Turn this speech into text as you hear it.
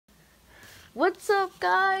What's up,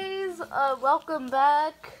 guys? Welcome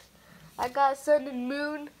back. I got Sun and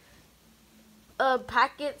Moon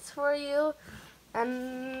packets for you,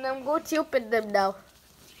 and I'm going to open them now.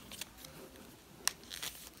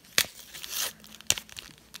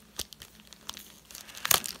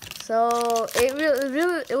 So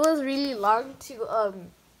it was really long to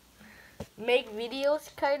make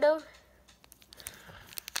videos, kind of,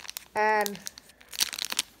 and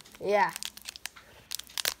yeah.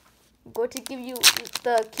 I'm going to give you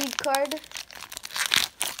the key card.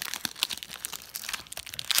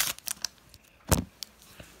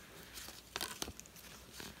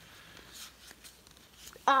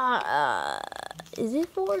 Is it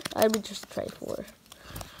 4? Let me just try 4.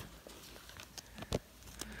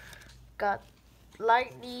 Got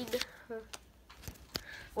lightning.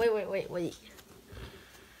 Wait.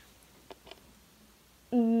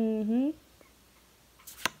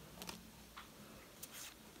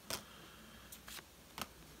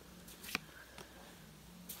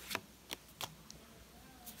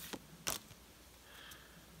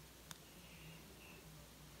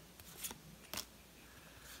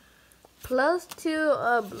 Plus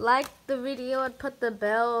to like the video and put the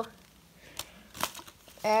bell.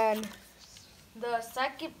 And the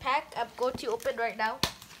second pack I'm going to open right now,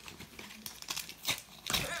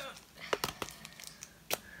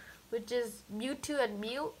 which is Mewtwo and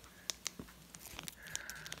Mew.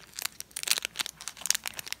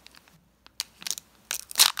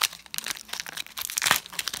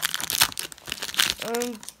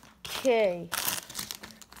 Okay.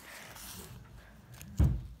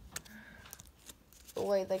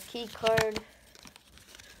 Wait, the key card.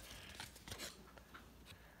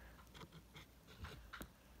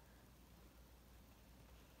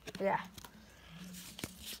 Yeah.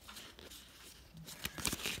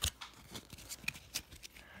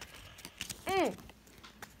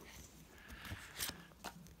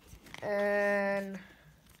 And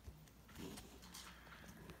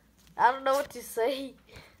I don't know what to say.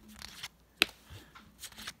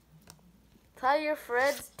 Tell your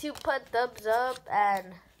friends to put thumbs up,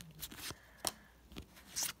 and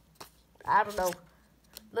I don't know.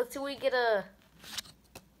 Let's see if we get a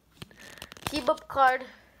team up card.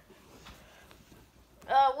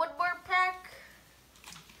 One more pack.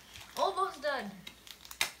 Almost done.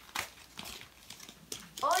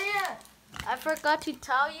 Oh yeah, I forgot to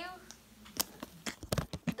tell you.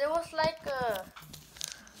 There was like there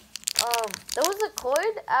was a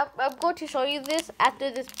coin. I'm going to show you this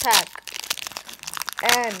after this pack.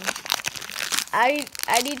 And I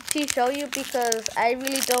need to show you because I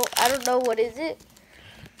don't know what is it,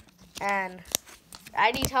 and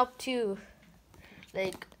I need help to,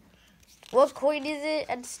 like, what coin is it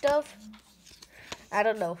and stuff. I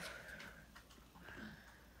don't know.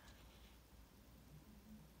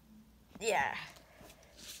 Yeah.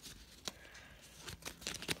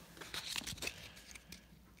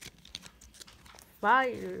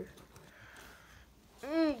 Fire.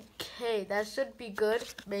 Okay, that should be good,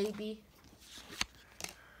 maybe.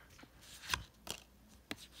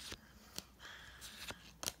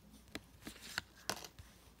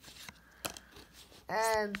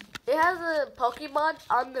 And it has a Pokemon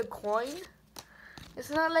on the coin. It's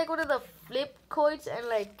not like one of the flip coins and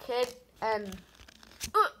like kid and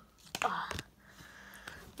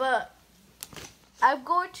but I'm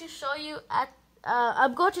going to show you at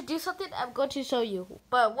I'm going to do something. I'm going to show you.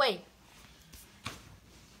 But wait.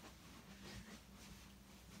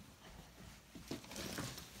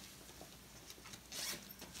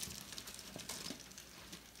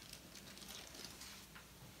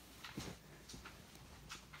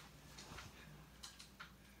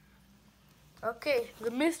 Okay,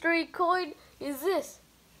 the mystery coin is this.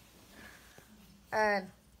 And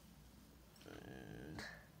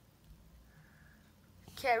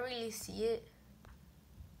can't really see it.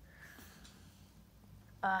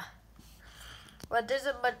 But there's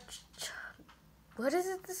a much. What is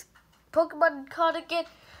it? This Pokemon card again?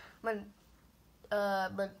 Machamp?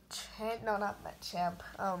 No, not Machamp.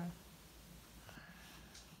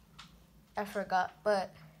 I forgot,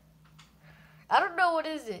 but I don't know what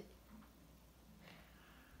is it.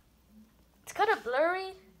 It's kind of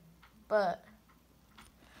blurry, but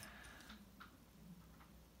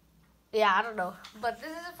yeah, I don't know. But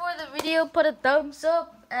this is for the video. Put a thumbs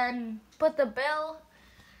up and put the bell.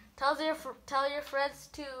 Tell your friends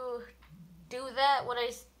to do that, what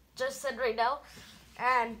I just said right now.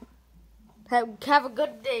 And have a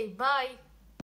good day. Bye.